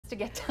to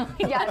get Tony.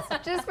 Yes,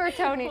 just for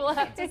Tony. We'll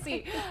have to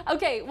see.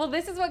 Okay, well,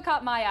 this is what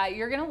caught my eye.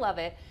 You're going to love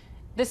it.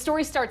 The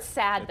story starts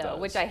sad, though,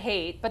 which I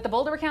hate, but the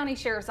Boulder County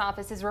Sheriff's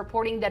Office is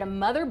reporting that a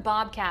mother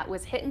bobcat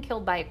was hit and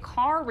killed by a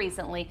car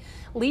recently,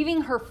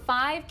 leaving her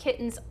 5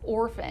 kittens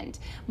orphaned.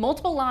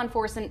 Multiple law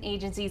enforcement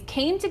agencies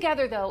came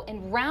together, though,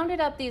 and rounded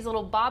up these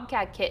little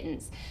bobcat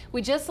kittens.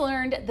 We just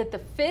learned that the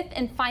 5th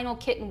and final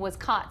kitten was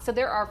caught. So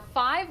there are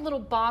 5 little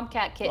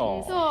bobcat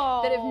kittens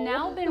that have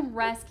now been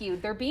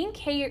rescued. They're being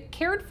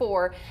cared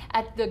for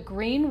at the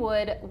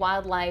Greenwood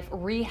Wildlife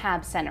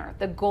Rehab Center.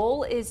 The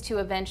goal is to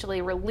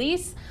eventually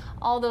release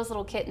all those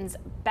little kittens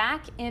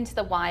back into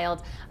the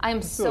wild. I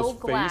am so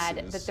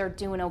glad that they're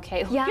doing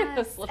okay.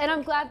 Yes, and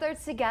I'm glad they're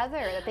together,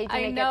 that they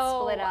didn't get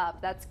split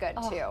up. That's good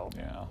too.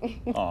 Yeah.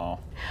 Oh.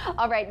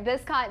 All right,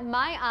 this caught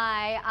my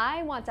eye.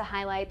 I want to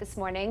highlight this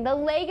morning the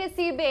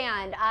Legacy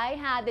Band. I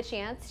had the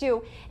chance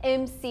to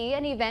MC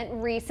an event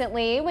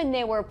recently when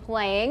they were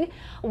playing.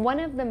 One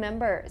of the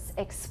members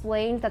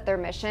explained that their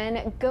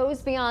mission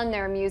goes beyond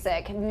their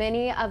music.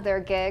 Many of their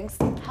gigs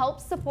help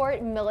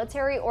support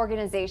military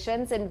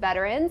organizations and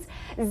veterans.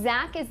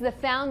 Zach is the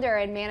founder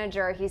and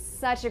manager. He's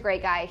such a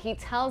great guy. He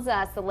tells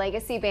us the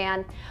Legacy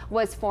Band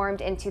was formed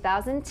in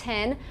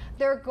 2010.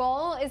 Their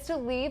goal is to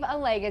leave a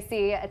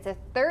legacy. It's a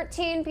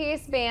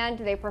 13-piece band.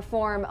 They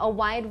perform a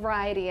wide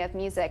variety of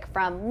music,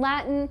 from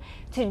Latin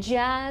to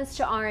jazz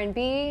to R&B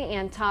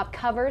and top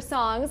cover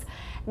songs.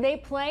 They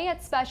play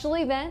at special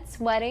events,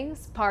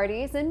 weddings,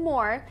 parties, and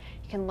more.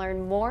 You can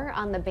learn more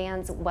on the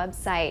band's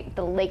website,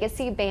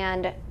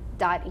 thelegacyband.us.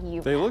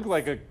 They look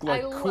like a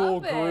cool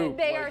group.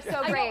 They are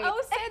so great.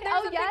 Oh, Sid,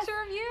 there's a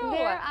picture of you.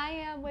 There I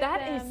am with them.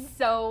 That is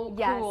so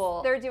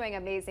cool. They're doing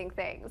amazing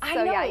things. I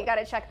So know. yeah, you got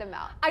to check them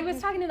out. I was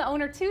talking to the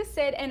owner too,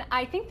 Sid, and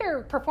I think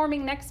they're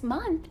performing next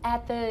month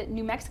at the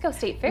New Mexico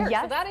State Fair.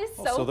 Yes. So that is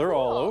So they're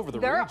all over the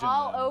region. They're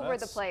all over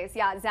the place.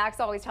 Yeah, Zach's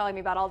always telling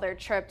me about all their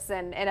trips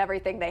and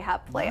everything they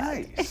have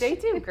planned. Nice. They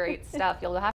do great stuff. You'll have